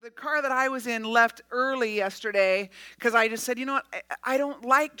car that I was in left early yesterday because I just said, you know what, I don't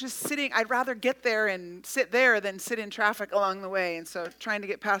like just sitting. I'd rather get there and sit there than sit in traffic along the way. And so trying to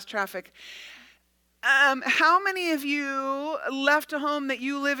get past traffic. How many of you left a home that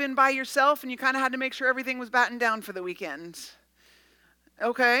you live in by yourself and you kind of had to make sure everything was battened down for the weekend?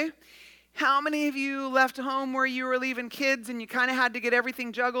 Okay. How many of you left a home where you were leaving kids and you kind of had to get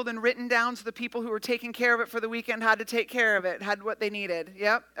everything juggled and written down so the people who were taking care of it for the weekend had to take care of it, had what they needed?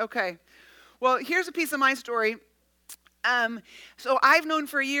 Yep. Okay. Well, here's a piece of my story. So I've known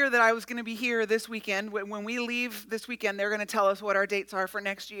for a year that I was going to be here this weekend. When we leave this weekend, they're going to tell us what our dates are for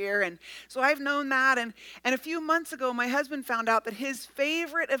next year. And so I've known that. And a few months ago, my husband found out that his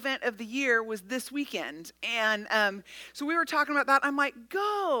favorite event of the year was this weekend. And so we were talking about that. I'm like,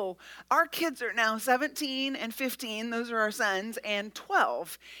 go. Our kids are now 17 and 15. Those are our sons, and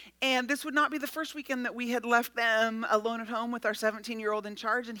 12. And this would not be the first weekend that we had left them alone at home with our 17-year-old in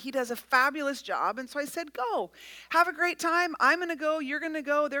charge. And he does a fabulous job. And so I said, go. Have a great time. I'm going to go. You're going to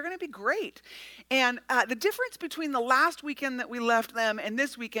go. They're going to be great. And the difference between the last weekend that we left them and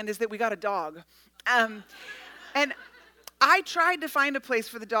this weekend is that we got a dog. And I tried to find a place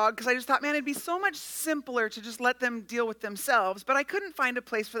for the dog because I just thought, man, it'd be so much simpler to just let them deal with themselves. But I couldn't find a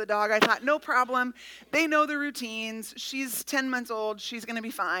place for the dog. I thought, no problem. They know the routines. She's 10 months old. She's going to be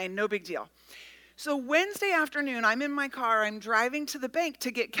fine. No big deal. So Wednesday afternoon, I'm in my car. I'm driving to the bank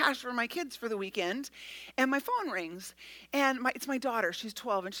to get cash for my kids for the weekend. And my phone rings. And it's my daughter. She's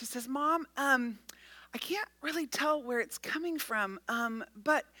 12. And she says, Mom, I can't really tell where it's coming from,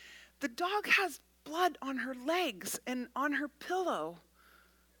 but the dog has blood on her legs and on her pillow.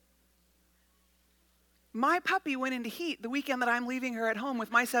 My puppy went into heat the weekend that I'm leaving her at home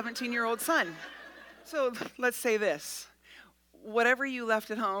with my 17-year-old son. So let's say this. Whatever you left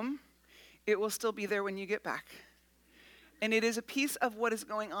at home, it will still be there when you get back. And it is a piece of what is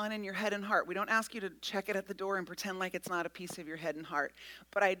going on in your head and heart. We don't ask you to check it at the door and pretend like it's not a piece of your head and heart.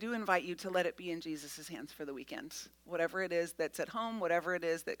 But I do invite you to let it be in Jesus' hands for the weekend. Whatever it is that's at home, whatever it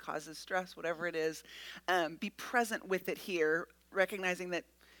is that causes stress, whatever it is, be present with it here, recognizing that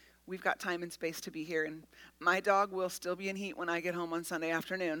we've got time and space to be here. And my dog will still be in heat when I get home on Sunday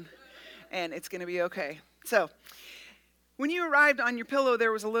afternoon. And it's going to be okay. So when you arrived, on your pillow,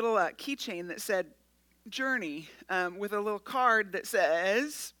 there was a little keychain that said, Journey, with a little card that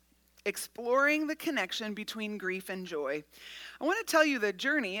says, exploring the connection between grief and joy. I want to tell you the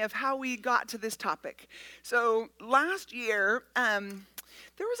journey of how we got to this topic. So last year,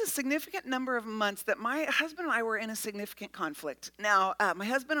 there was a significant number of months that my husband and I were in a significant conflict. Now, my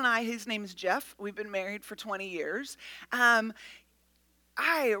husband and I, his name is Jeff. We've been married for 20 years.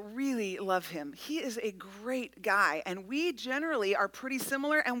 I really love him. He is a great guy, and we generally are pretty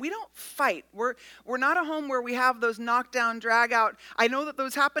similar, and we don't fight. We're not a home where we have those knockdown, drag out. I know that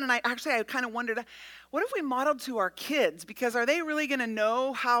those happen, and I kind of wondered, what if we modeled to our kids? Because are they really going to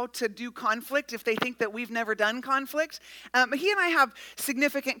know how to do conflict if they think that we've never done conflict? He and I have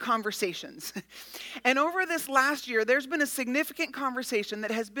significant conversations. And over this last year, there's been a significant conversation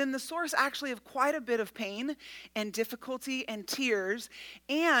that has been the source actually of quite a bit of pain and difficulty and tears.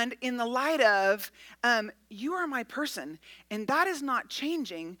 And in the light of, you are my person, and that is not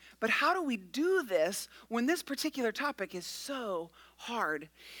changing. But how do we do this when this particular topic is so hard?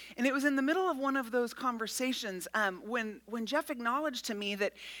 And it was in the middle of one of those conversations when Jeff acknowledged to me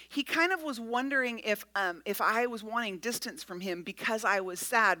that he kind of was wondering if I was wanting distance from him because I was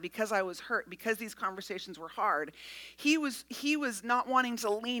sad, because I was hurt, because these conversations were hard. He was not wanting to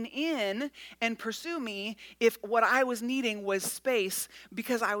lean in and pursue me if what I was needing was space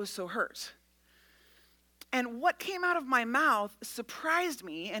because I was so hurt. And what came out of my mouth surprised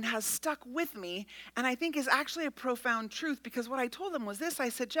me and has stuck with me, and I think is actually a profound truth, because what I told him was this. I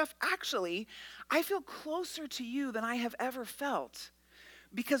said, Jeff, actually, I feel closer to you than I have ever felt,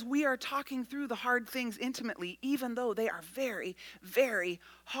 because we are talking through the hard things intimately, even though they are very, very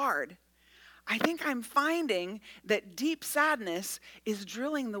hard. I think I'm finding that deep sadness is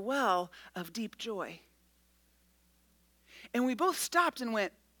drilling the well of deep joy. And we both stopped and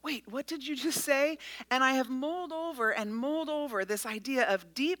went, wait, what did you just say? And I have mulled over this idea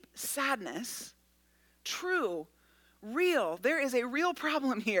of deep sadness, true, real. There is a real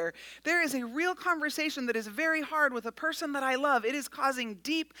problem here. There is a real conversation that is very hard with a person that I love. It is causing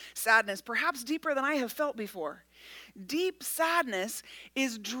deep sadness, perhaps deeper than I have felt before. Deep sadness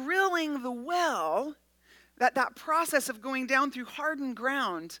is drilling the well, that process of going down through hardened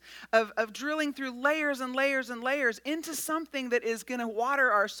ground, of drilling through layers and layers and layers into something that is going to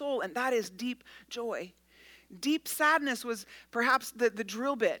water our soul, and that is deep joy. Deep sadness was perhaps the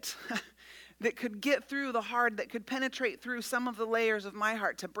drill bit that could get through the hard, that could penetrate through some of the layers of my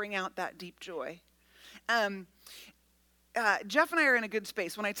heart to bring out that deep joy. Jeff and I are in a good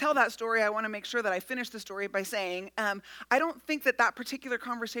space. When I tell that story, I want to make sure that I finish the story by saying, I don't think that particular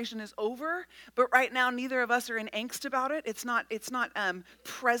conversation is over, but right now neither of us are in angst about it. It's not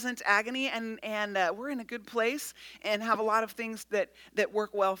present agony, and we're in a good place and have a lot of things that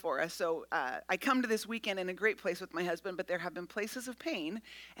work well for us. So I come to this weekend in a great place with my husband, but there have been places of pain,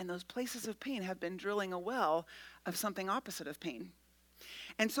 and those places of pain have been drilling a well of something opposite of pain.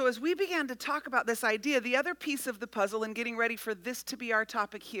 And so as we began to talk about this idea, the other piece of the puzzle in getting ready for this to be our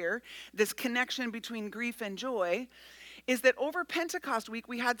topic here, this connection between grief and joy, is that over Pentecost week,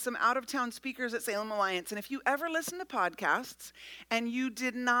 we had some out-of-town speakers at Salem Alliance. And if you ever listen to podcasts and you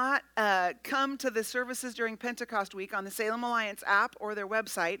did not come to the services during Pentecost week on the Salem Alliance app or their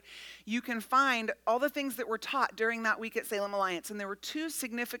website, you can find all the things that were taught during that week at Salem Alliance. And there were two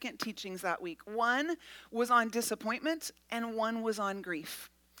significant teachings that week. One was on disappointment and one was on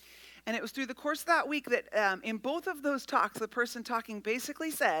grief. And it was through the course of that week that in both of those talks, the person talking basically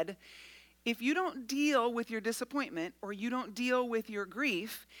said, if you don't deal with your disappointment or you don't deal with your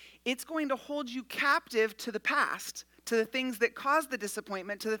grief, it's going to hold you captive to the past, to the things that caused the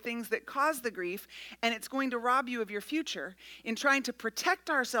disappointment, to the things that caused the grief, and it's going to rob you of your future. In trying to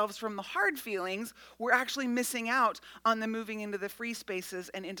protect ourselves from the hard feelings, we're actually missing out on the moving into the free spaces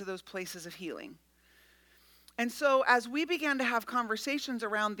and into those places of healing. And so as we began to have conversations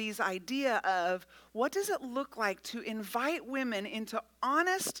around these idea of what does it look like to invite women into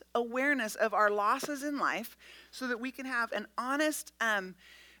honest awareness of our losses in life so that we can have an honest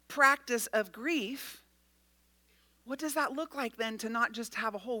practice of grief, what does that look like then to not just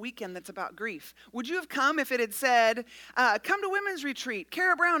have a whole weekend that's about grief? Would you have come if it had said, come to women's retreat,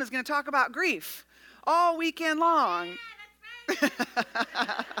 Kara Brown is going to talk about grief all weekend long? Yeah, that's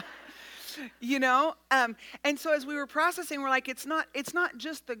right. You know, and so as we were processing, we're like, it's not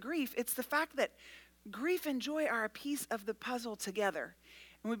just the grief, it's the fact that grief and joy are a piece of the puzzle together.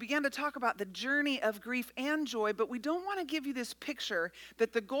 And we began to talk about the journey of grief and joy, but we don't want to give you this picture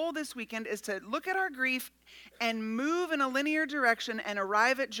that the goal this weekend is to look at our grief and move in a linear direction and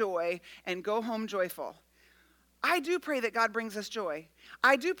arrive at joy and go home joyful. I do pray that God brings us joy.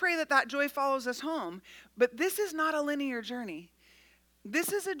 I do pray that that joy follows us home, but this is not a linear journey.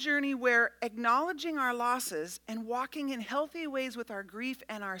 This is a journey where acknowledging our losses and walking in healthy ways with our grief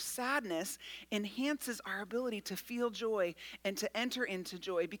and our sadness enhances our ability to feel joy and to enter into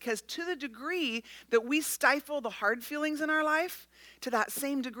joy. Because to the degree that we stifle the hard feelings in our life, to that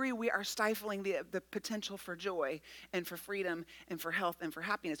same degree we are stifling the potential for joy and for freedom and for health and for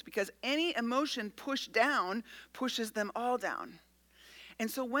happiness. Because any emotion pushed down pushes them all down. And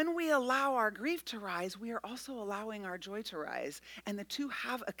so when we allow our grief to rise, we are also allowing our joy to rise. And the two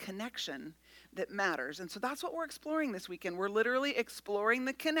have a connection that matters. And so that's what we're exploring this weekend. We're literally exploring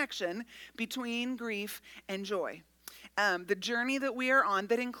the connection between grief and joy. The journey that we are on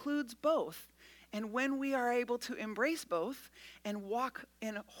that includes both. And when we are able to embrace both and walk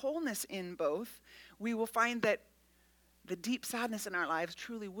in wholeness in both, we will find that the deep sadness in our lives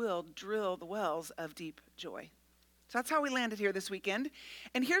truly will drill the wells of deep joy. So that's how we landed here this weekend.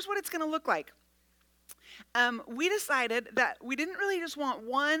 And here's what it's going to look like. We decided that we didn't really just want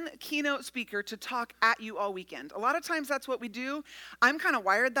one keynote speaker to talk at you all weekend. A lot of times that's what we do. I'm kind of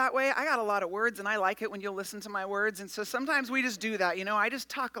wired that way. I got a lot of words and I like it when you'll listen to my words. And so sometimes we just do that. You know, I just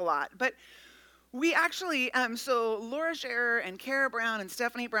talk a lot. But we actually, so Laura Scherer and Kara Brown and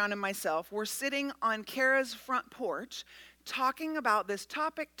Stephanie Brown and myself were sitting on Kara's front porch talking about this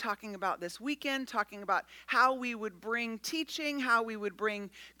topic, talking about this weekend, talking about how we would bring teaching, how we would bring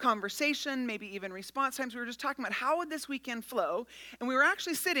conversation, maybe even response times. We were just talking about how would this weekend flow. And we were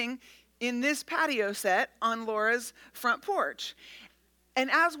actually sitting in this patio set on Laura's front porch.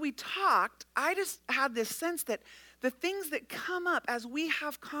 And as we talked, I just had this sense that the things that come up as we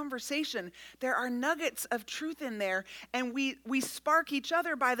have conversation, there are nuggets of truth in there, and we spark each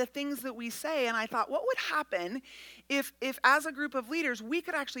other by the things that we say. And I thought, what would happen if as a group of leaders, we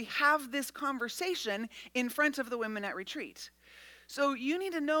could actually have this conversation in front of the women at retreat? So you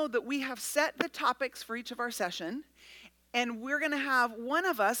need to know that we have set the topics for each of our session. And we're going to have one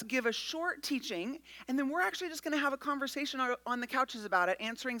of us give a short teaching, and then we're actually just going to have a conversation on the couches about it,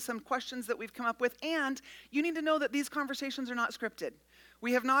 answering some questions that we've come up with. And you need to know that these conversations are not scripted.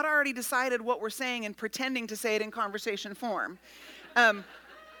 We have not already decided what we're saying and pretending to say it in conversation form.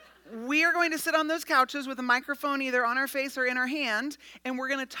 we are going to sit on those couches with a microphone either on our face or in our hand, and we're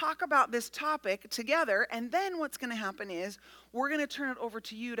going to talk about this topic together. And then what's going to happen is we're going to turn it over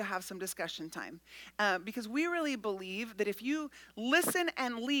to you to have some discussion time. Because we really believe that if you listen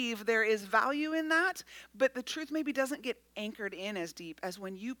and leave, there is value in that, but the truth maybe doesn't get anchored in as deep as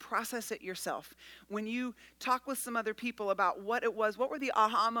when you process it yourself. When you talk with some other people about what it was, what were the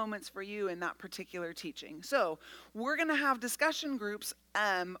aha moments for you in that particular teaching. So we're going to have discussion groups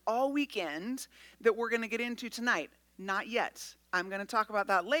all weekend that we're going to get into tonight. Not yet. I'm going to talk about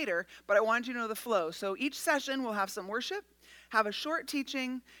that later, but I wanted you to know the flow. So each session will have some worship, have a short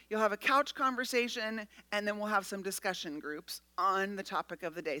teaching, you'll have a couch conversation, and then we'll have some discussion groups on the topic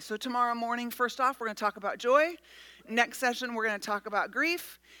of the day. So tomorrow morning, first off, we're going to talk about joy. Next session, we're going to talk about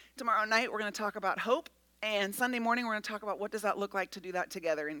grief. Tomorrow night, we're going to talk about hope. And Sunday morning, we're going to talk about what does that look like to do that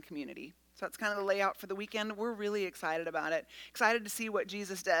together in community. So that's kind of the layout for the weekend. We're really excited about it. Excited to see what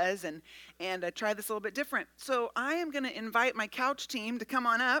Jesus does and try this a little bit different. So I am going to invite my couch team to come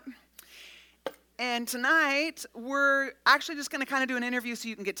on up. And tonight, we're actually just going to kind of do an interview so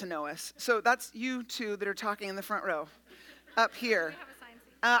you can get to know us. So that's you two that are talking in the front row, up here.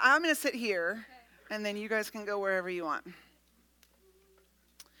 I'm going to sit here, and then you guys can go wherever you want.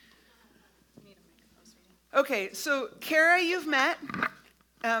 Okay, so Kara, you've met.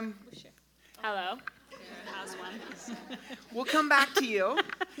 Hello. How's one? We'll come back to you.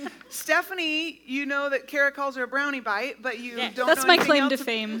 Stephanie, you know that Kara calls her a brownie bite, but you don't That's know my anything claim else to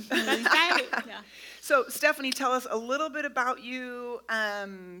fame. Yeah. So, Stephanie, tell us a little bit about you,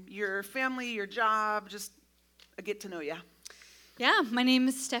 your family, your job, just a get to know you. Yeah, my name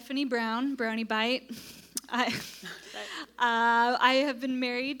is Stephanie Brown, Brownie Bite. I have been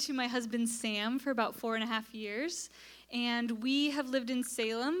married to my husband Sam for about 4.5 years, and we have lived in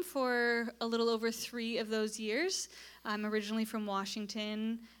Salem for a little over 3 of those years. I'm originally from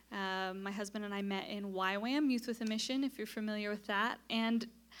Washington. My husband and I met in YWAM, Youth with a Mission, if you're familiar with that. And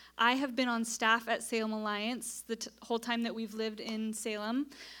I have been on staff at Salem Alliance the whole time that we've lived in Salem.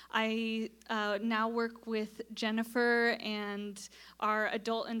 I now work with Jennifer and our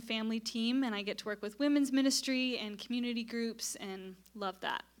adult and family team, and I get to work with women's ministry and community groups, and love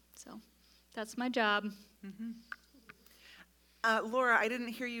that. So that's my job. Mm-hmm. Laura, I didn't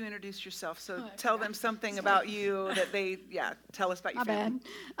hear you introduce yourself, so tell them something about you that tell us about your family.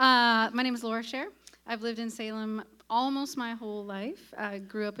 Bad. My name is Laura Scher. I've lived in Salem almost my whole life. I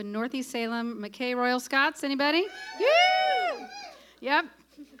grew up in Northeast Salem, McKay Royal Scots. Anybody? Woo! Yep.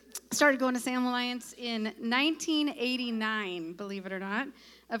 Started going to Salem Alliance in 1989, believe it or not.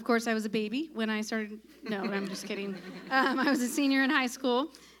 Of course, I was a baby when I started. No, I'm just kidding. I was a senior in high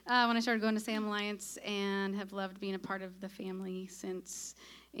school when I started going to Salem Alliance, and have loved being a part of the family since.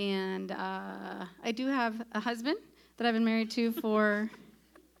 And I do have a husband that I've been married to for,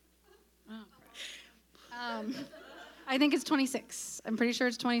 I think it's 26. I'm pretty sure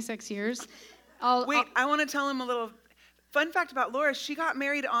it's 26 years. I want to tell him a little fun fact about Laura. She got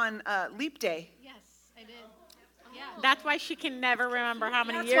married on Leap Day. Yes, I did. Yeah. That's why she can never remember how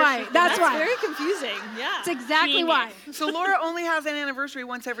many years. That's why. Very confusing. Yeah. That's exactly why. So Laura only has an anniversary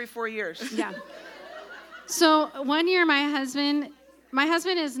once every 4 years. Yeah. So one year my husband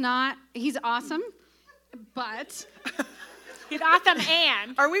is not, he's awesome, but. He's awesome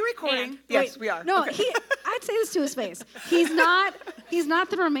and. Are we recording? Yes, we are. No, okay. I'd say this to his face. He's not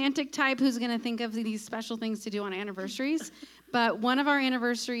the romantic type who's going to think of these special things to do on anniversaries. But one of our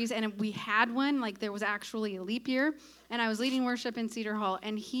anniversaries, and we had one, like there was actually a leap year, and I was leading worship in Cedar Hall,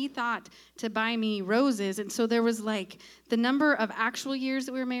 and he thought to buy me roses. And so there was like the number of actual years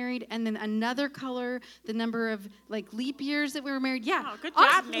that we were married, and then another color, the number of like leap years that we were married. Yeah. Oh, good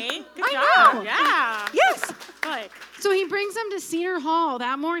job, Nate. Good job. Know. Yeah. Yes. Good. So he brings them to Cedar Hall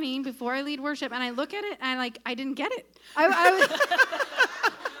that morning before I lead worship, and I look at it, and I didn't get it.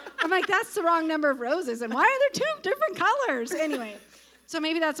 I'm like, that's the wrong number of roses, and why are there 2 different colors? Anyway, so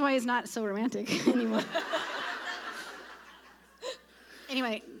maybe that's why he's not so romantic anymore.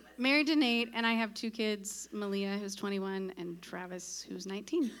 Anyway, married to Nate, and I have 2 kids, Malia, who's 21, and Travis, who's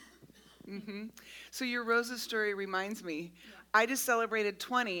 19. Mm-hmm. So your roses story reminds me. I just celebrated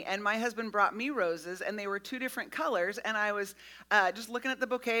 20, and my husband brought me roses, and they were 2 different colors, and I was just looking at the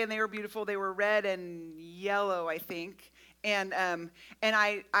bouquet, and they were beautiful. They were red and yellow, I think, and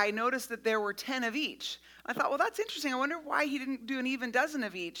I noticed that there were 10 of each. I thought, well, that's interesting. I wonder why he didn't do an even dozen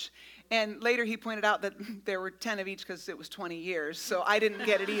of each. And later he pointed out that there were 10 of each because it was 20 years, so I didn't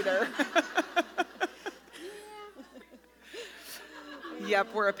get it either.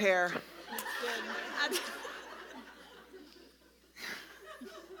 Yep, we're a pair.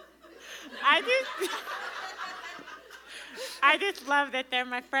 I just love that they're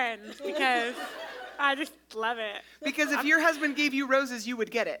my friends because I just love it. Because if your husband gave you roses, you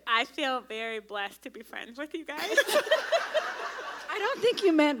would get it. I feel very blessed to be friends with you guys. I don't think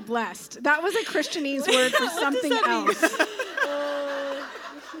you meant blessed. That was a Christianese word for something else.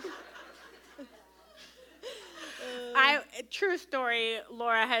 True story,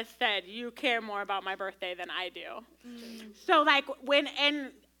 Laura has said, you care more about my birthday than I do. So, like,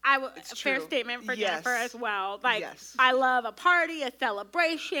 fair true. statement for Yes. Jennifer as well. Like, Yes. I love a party, a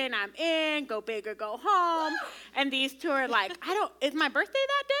celebration, I'm in, go big or go home. And these two are like, is my birthday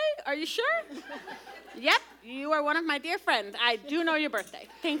that day? Are you sure? Yep, you are one of my dear friends. I do know your birthday.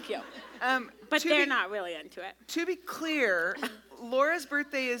 Thank you. But they're not really into it. To be clear, Laura's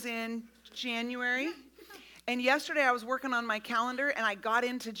birthday is in January. And yesterday I was working on my calendar and I got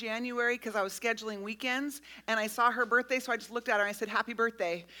into January because I was scheduling weekends and I saw her birthday, so I just looked at her and I said, happy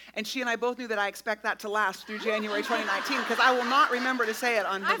birthday. And she and I both knew that I expect that to last through January 2019 because I will not remember to say it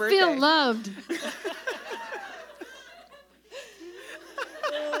on her birthday. I feel loved.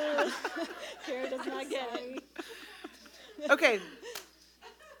 Kara does not get it. Okay.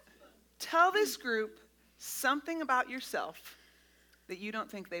 Tell this group something about yourself that you don't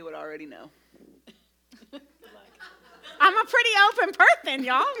think they would already know. I'm a pretty open person,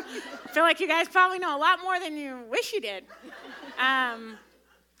 y'all. I feel like you guys probably know a lot more than you wish you did.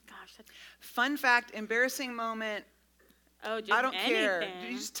 Fun fact, embarrassing moment. Just I don't anything. care.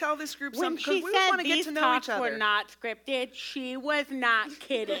 You just tell this group When something because she we just said want to get these to know talks each other. were not scripted, she was not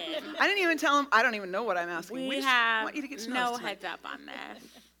kidding. I didn't even tell them. I don't even know what I'm asking. We just have want you to get to know no us tonight. heads up on this.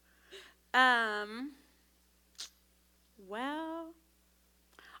 Well,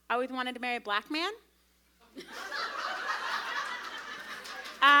 I always wanted to marry a black man.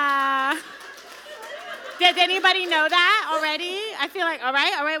 Does anybody know that already? I feel like, all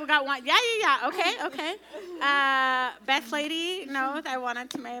right, we got one. Yeah, okay. Best lady knows I wanted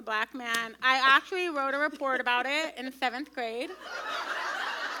to marry a black man. I actually wrote a report about it in 7th grade.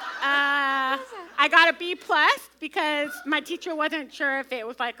 I got a B+ because my teacher wasn't sure if it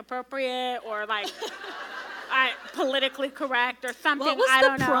was like appropriate or like politically correct or something. What was I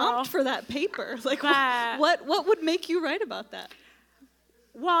don't the know. prompt for that paper? Like, But- what would make you write about that?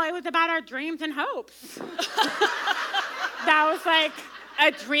 Well, it was about our dreams and hopes. That was like a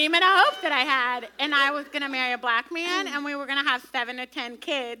dream and a hope that I had. And I was going to marry a black man, and we were going to have 7 to 10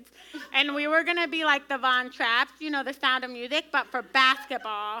 kids. And we were going to be like the Von Trapps, you know, The Sound of Music, but for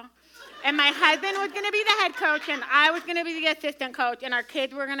basketball. And my husband was going to be the head coach, and I was going to be the assistant coach, and our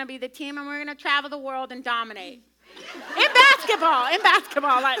kids were going to be the team, and we were going to travel the world and dominate. In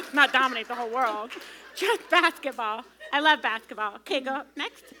basketball, like not dominate the whole world, just basketball. I love basketball. Okay, go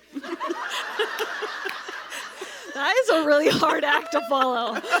next. That is a really hard act to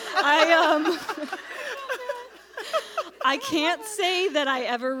follow. I can't say that I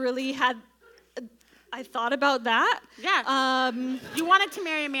ever really had. I thought about that. Yeah. You wanted to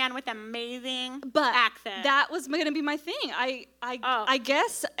marry a man with amazing But accent. that was going to be my thing. I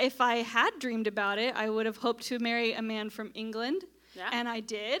guess if I had dreamed about it, I would have hoped to marry a man from England. Yeah. And I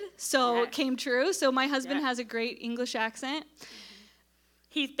did. So Yeah. it came true. So my husband Yeah. has a great English accent.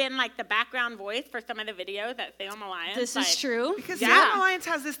 He's been like the background voice for some of the videos at Salem Alliance. This like, is true. Because Yeah. Salem Alliance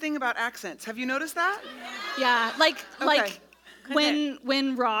has this thing about accents. Have you noticed that? Yeah, like Okay.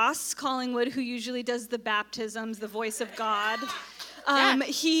 when Ross Collingwood, who usually does the baptisms, the voice of God,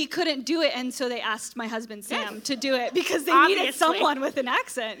 he couldn't do it, and so they asked my husband Sam to do it because they needed Obviously. someone with an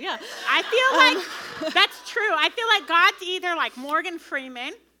accent. Yeah. I feel like that's true. I feel like God's either like Morgan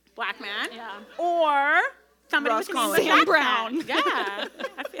Freeman, black man, Yeah. or somebody Ross with an English Collins. Sam accent. Brown. Yeah.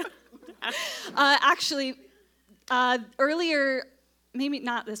 I feel. Actually, earlier, maybe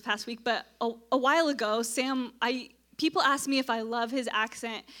not this past week, but a while ago, people ask me if I love his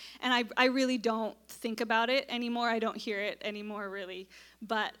accent, and I really don't think about it anymore. I don't hear it anymore, really.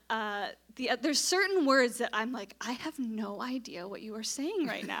 But there's certain words that I'm like, I have no idea what you are saying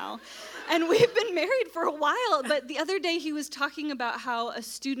right now. And we've been married for a while, but the other day he was talking about how a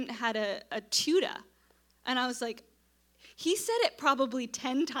student had a tuta. And I was like, he said it probably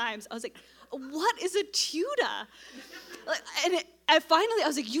 10 times. I was like, what is a tuta? And finally, I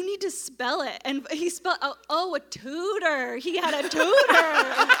was like, you need to spell it. And he spelled, a tutor. He had a tutor.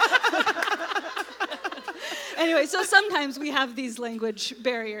 Anyway, so sometimes we have these language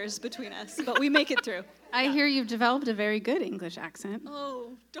barriers between us, but we make it through. I hear you've developed a very good English accent.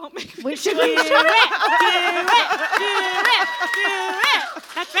 Oh, don't make me. Which should Do we? it.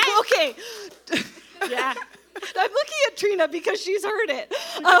 That's right. Okay. Yeah. I'm looking at Trina because she's heard it.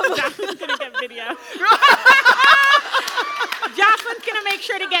 Jocelyn's gonna get video. Jocelyn's gonna make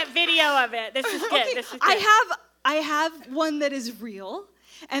sure to get video of it. This is good. Okay, This is good. I I have one that is real,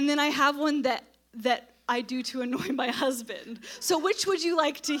 and then I have one that I do to annoy my husband. So which would you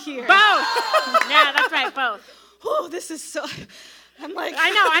like to hear? Both. Yeah, that's right, both. Oh, this is so, I'm like. I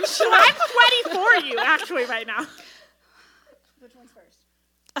know, I'm sweaty for you, actually, right now. Which one's first?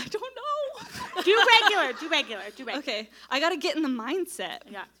 I don't know. Do regular. Okay, I gotta get in the mindset.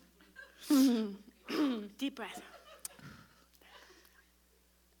 Yeah. Deep breath.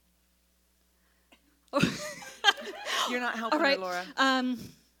 You're not helping All right. me, Laura. I don't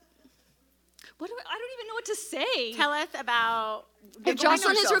even know what to say. Tell us about... If Explain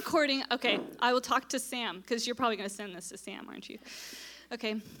Jocelyn is yourself. recording, okay, I will talk to Sam, because you're probably going to send this to Sam, aren't you?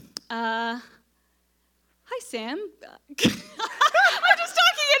 Okay. Hi, Sam. I'm just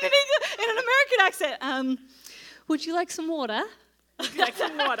talking in an American accent. Would you like some water? Like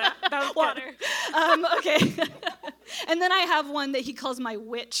some water. That was Water. good. Okay. And then I have one that he calls my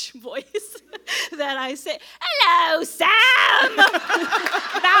witch voice that I say, hello, Sam!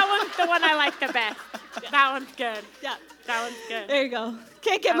 That one's the one I like the best. That one's good. Yeah. That one's good. There you go.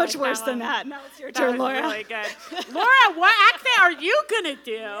 Can't get I much like that worse than one. that. Now it's your That turn, was Laura. really good. Laura, what accent are you going to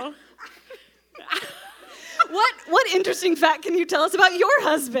do? What interesting fact can you tell us about your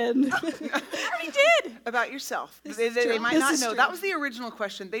husband? I already did. About yourself. This They is true. might This not is know. true. That was the original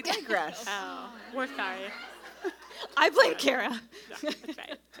question. They digress. Oh, we're sorry. I blame Kara. That's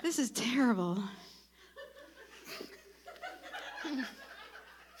right. This is terrible.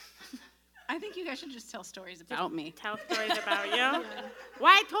 I think you guys should just tell stories about me. Tell stories about you. Well,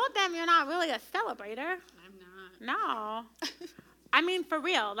 I told them you're not really a celebrator. I'm not. No. I mean, for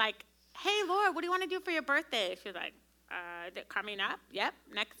real. Like, hey, Laura, what do you want to do for your birthday? She's like, is it coming up? Yep,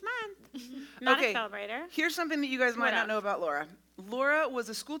 next month. Not Okay. a celebrator. Here's something that you guys might What not else? know about Laura. Laura was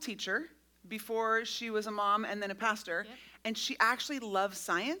a school teacher before she was a mom and then a pastor. Yep. And she actually loves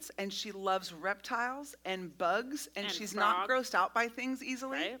science and she loves reptiles and bugs and, And she's not frogs. grossed out by things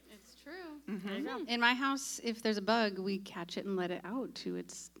easily. Right? It's true. There you go. In my house, if there's a bug, we catch it and let it out to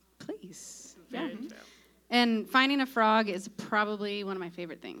its place. Very true. And finding a frog is probably one of my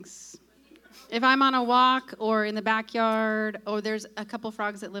favorite things. If I'm on a walk or in the backyard, or there's a couple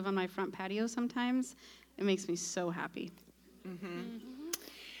frogs that live on my front patio sometimes, it makes me so happy.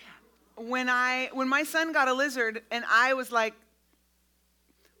 When my son got a lizard and I was like,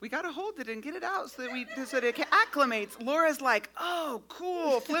 we got to hold it and get it out so that it acclimates. Laura's like, oh,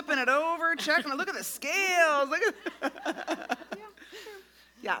 cool, flipping it over, checking it. Look at the scales. Look at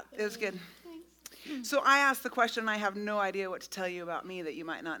Yeah, it was good. So I asked the question, and I have no idea what to tell you about me that you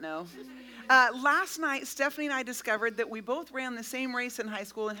might not know. Last night, Stephanie and I discovered that we both ran the same race in high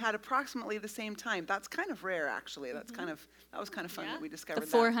school and had approximately the same time. That's kind of rare, actually. That was kind of fun that we discovered The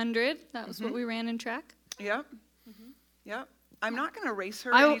that. 400, that was what we ran in track. Yep. Yep. I'm not going to race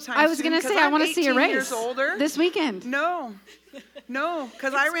her I anytime was soon. going to 'cause say, I I'm want to see a 18 race years older. this weekend. No,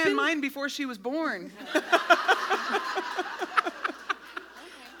 because I ran mine before she was born.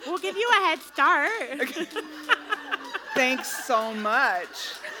 We'll give you a head start. Thanks so much.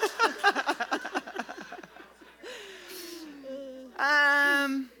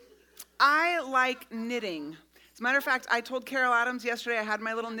 I like knitting. As a matter of fact, I told Carol Adams yesterday I had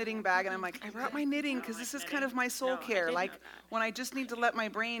my little knitting bag, and I'm like, I brought my knitting because this is kind of my soul No, I care. didn't Like know that. when I just need to let my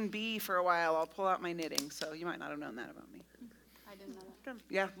brain be for a while, I'll pull out my knitting. So you might not have known that about me. I didn't know that.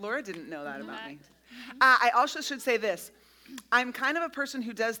 Yeah, Laura didn't know that about me. I also should say this. I'm kind of a person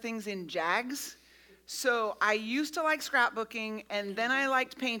who does things in jags. So I used to like scrapbooking, and then I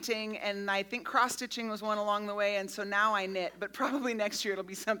liked painting, and I think cross-stitching was one along the way, and so now I knit, but probably next year it'll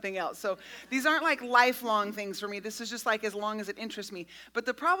be something else. So these aren't like lifelong things for me. This is just like as long as it interests me. But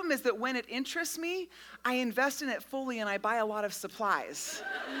the problem is that when it interests me, I invest in it fully, and I buy a lot of supplies.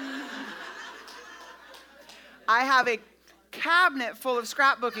 I have a cabinet full of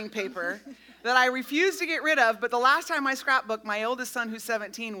scrapbooking paper that I refuse to get rid of, but the last time I scrapbooked, my oldest son, who's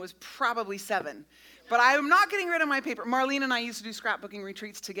 17, was probably 7. But I'm not getting rid of my paper. Marlene and I used to do scrapbooking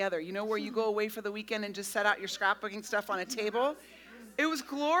retreats together, you know, where you go away for the weekend and just set out your scrapbooking stuff on a table. It was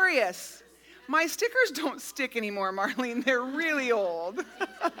glorious. My stickers don't stick anymore, Marlene. They're really old.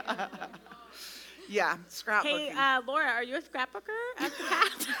 Yeah, scrapbooking. Hey, Laura, are you a scrapbooker at the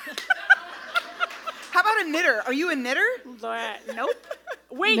cast? How about a knitter? Are you a knitter? Laura, nope.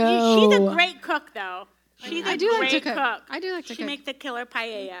 Wait, No. she's a great cook, though. She's I a do like great to cook. I do like to She cook. makes a killer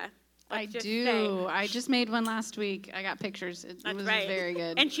paella. I Let's just do. say. I just made one last week. I got pictures. It That's was right. very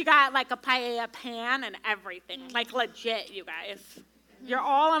good. And she got like a paella pan and everything. Like legit, you guys. You're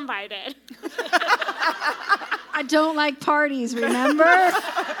all invited. I don't like parties, remember?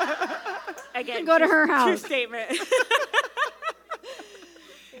 Again, Go to her true house. statement.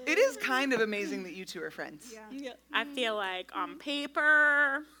 It is kind of amazing that you two are friends. Yeah. I feel like on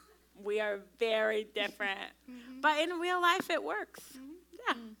paper, we are very different. But in real life, it works.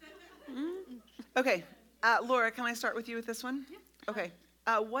 Yeah. Okay, Laura, can I start with you with this one? Yeah. Okay.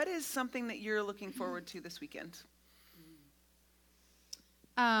 What is something that you're looking forward to this weekend?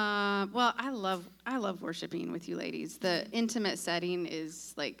 Well, I love worshiping with you ladies. The intimate setting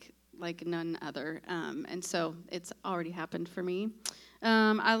is like none other, and so it's already happened for me.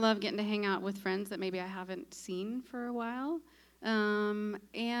 I love getting to hang out with friends that maybe I haven't seen for a while,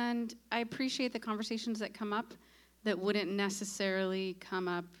 and I appreciate the conversations that come up that wouldn't necessarily come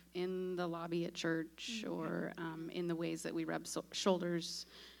up in the lobby at church or in the ways that we rub shoulders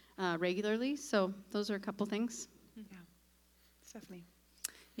regularly. So those are a couple things. Yeah. Stephanie.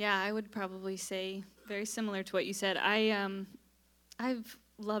 Yeah, I would probably say very similar to what you said. I've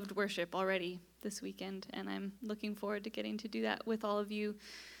loved worship already this weekend, and I'm looking forward to getting to do that with all of you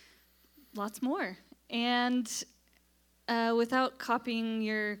lots more. And without copying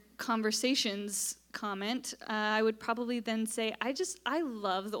your conversations comment, I would probably then say I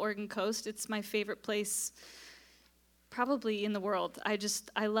love the Oregon coast. It's my favorite place probably in the world. I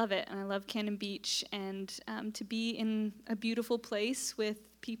love it, and I love Cannon Beach, and to be in a beautiful place with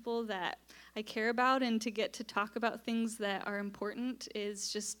people that I care about and to get to talk about things that are important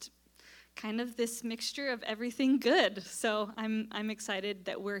is just kind of this mixture of everything good. So I'm excited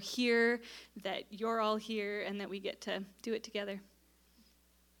that we're here, that you're all here, and that we get to do it together.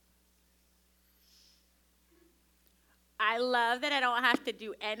 I love that I don't have to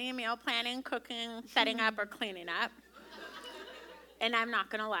do any meal planning, cooking, setting up, or cleaning up. And I'm not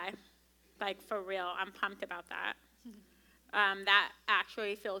going to lie. Like, for real, I'm pumped about that. That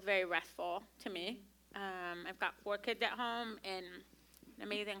actually feels very restful to me. I've got 4 kids at home and an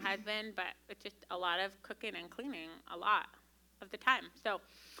amazing husband, but it's just a lot of cooking and cleaning a lot of the time. So,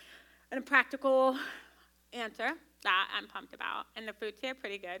 a practical answer that I'm pumped about. And the food's here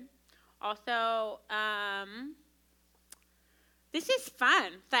pretty good. Also, this is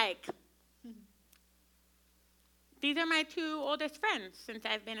fun. It's like, these are my 2 oldest friends since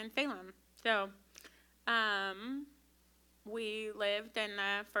I've been in Salem. So, we lived in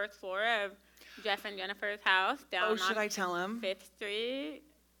the first floor of Jeff and Jennifer's house down Should on I tell him? 5th Street.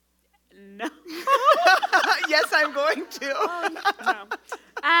 No. Yes, I'm going to. No.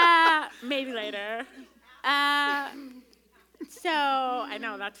 Maybe later. So, I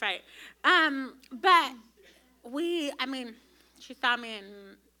know, that's right. But she saw me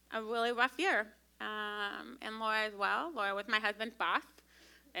in a really rough year. And Laura as well. Laura was my husband's boss.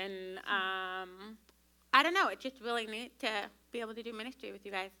 And I don't know, it's just really neat to be able to do ministry with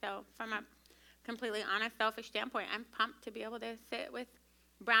you guys. So from a completely honest, selfish standpoint, I'm pumped to be able to sit with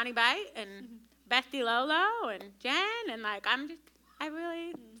Brownie Bite and Bestie Lolo and Jen. And I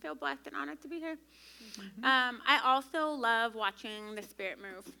really feel blessed and honored to be here. I also love watching the Spirit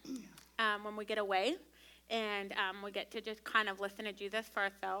move when we get away and we get to just kind of listen to Jesus for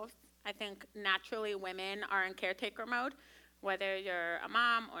ourselves. I think naturally women are in caretaker mode, whether you're a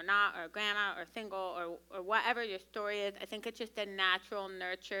mom or not, or a grandma or single or whatever your story is. I think it's just a natural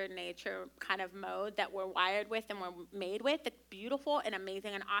nurture nature kind of mode that we're wired with and we're made with. It's beautiful and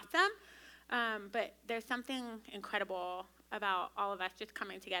amazing and awesome. But there's something incredible about all of us just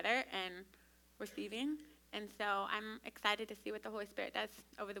coming together and receiving. And so I'm excited to see what the Holy Spirit does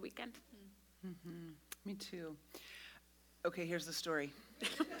over the weekend. Mm-hmm. Me too. Okay, here's the story.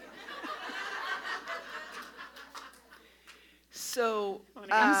 So,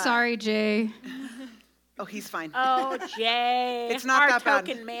 I'm sorry, Jay. Oh, he's fine. Oh, Jay. It's not that bad. Our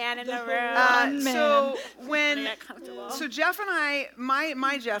token man in the room. So Jeff and I,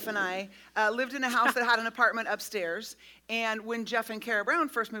 my Jeff and I, lived in a house that had an apartment upstairs. And when Jeff and Kara Brown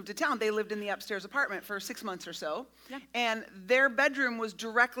first moved to town, they lived in the upstairs apartment for 6 months or so. Yeah. And their bedroom was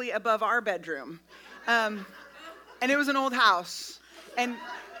directly above our bedroom. And it was an old house. And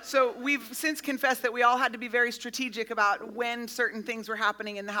so we've since confessed that we all had to be very strategic about when certain things were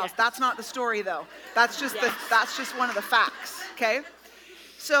happening in the house. Yes. That's not the story, though. That's just that's just one of the facts, okay?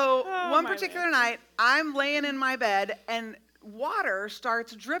 So one particular night, I'm laying in my bed, and water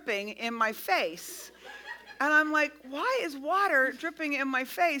starts dripping in my face. And I'm like, why is water dripping in my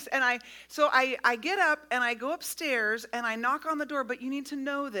face? And I get up, and I go upstairs, and I knock on the door, but you need to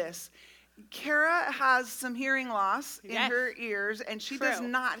know this. Kara has some hearing loss in her ears, and she does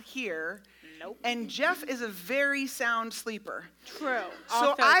not hear. Nope. And Jeff is a very sound sleeper. True.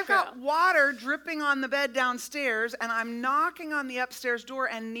 So I've got water dripping on the bed downstairs, and I'm knocking on the upstairs door,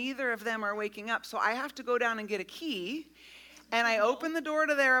 and neither of them are waking up. So I have to go down and get a key, and I open the door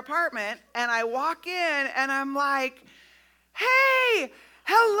to their apartment, and I walk in, and I'm like, hey,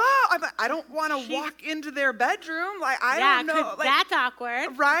 hello. I'm like, I don't want to walk into their bedroom. Like, I don't know. 'Cause Like, that's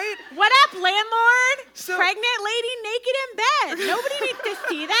awkward. right? What up, landlord? So- Pregnant lady naked in bed. Nobody needs to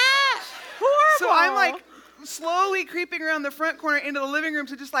see that. Horrible. So I'm like slowly creeping around the front corner into the living room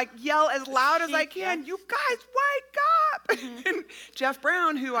to just like yell as loud as I can, you guys wake up. And Jeff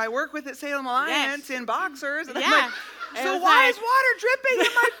Brown, who I work with at Salem Alliance in boxers, and I'm like, so why is water dripping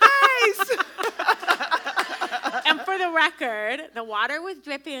in my face? And for the record, the water was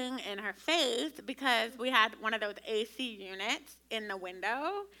dripping in her face because we had one of those AC units in the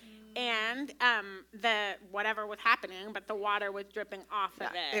window. And the whatever was happening, but the water was dripping off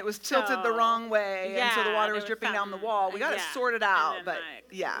of it. It was tilted the wrong way, and so the water was dripping down the wall. We got it sorted out, but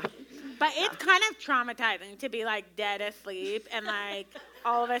yeah. But it's kind of traumatizing to be like dead asleep and like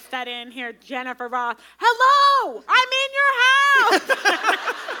all of a sudden hear Jennifer Ross, hello, I'm in your house.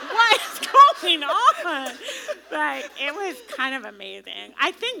 What is going on? Like, it was kind of amazing.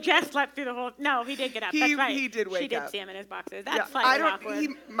 I think Jess slept through the whole, no, he did get up. That's right. He did wake up. She did see him in his boxers. That's Yeah, slightly awkward. He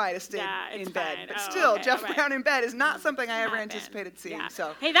might have stayed it's in bed, fine. but Oh, still, okay, Jeff all right. Brown in bed is not something I ever Not anticipated seeing. Yeah.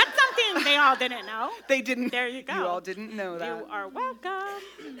 So Hey, that's something they all didn't know. they didn't. There you go. You all didn't know that. You are welcome.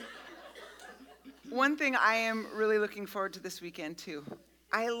 One thing I am really looking forward to this weekend too.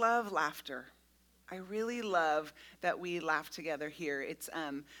 I love laughter. I really love that we laugh together here. It's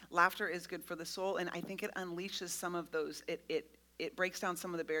laughter is good for the soul, and I think it unleashes some of those. It breaks down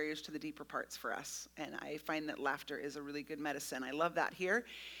some of the barriers to the deeper parts for us, and I find that laughter is a really good medicine. I love that here.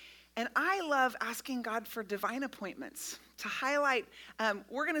 And I love asking God for divine appointments to highlight.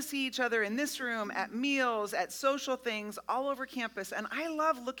 We're going to see each other in this room, at meals, at social things, all over campus. And I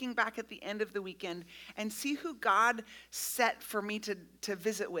love looking back at the end of the weekend and see who God set for me to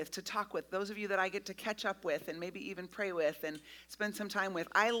visit with, to talk with, those of you that I get to catch up with and maybe even pray with and spend some time with.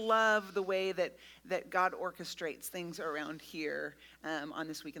 I love the way that God orchestrates things around here on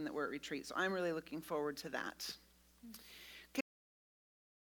this weekend that we're at retreat. So I'm really looking forward to that.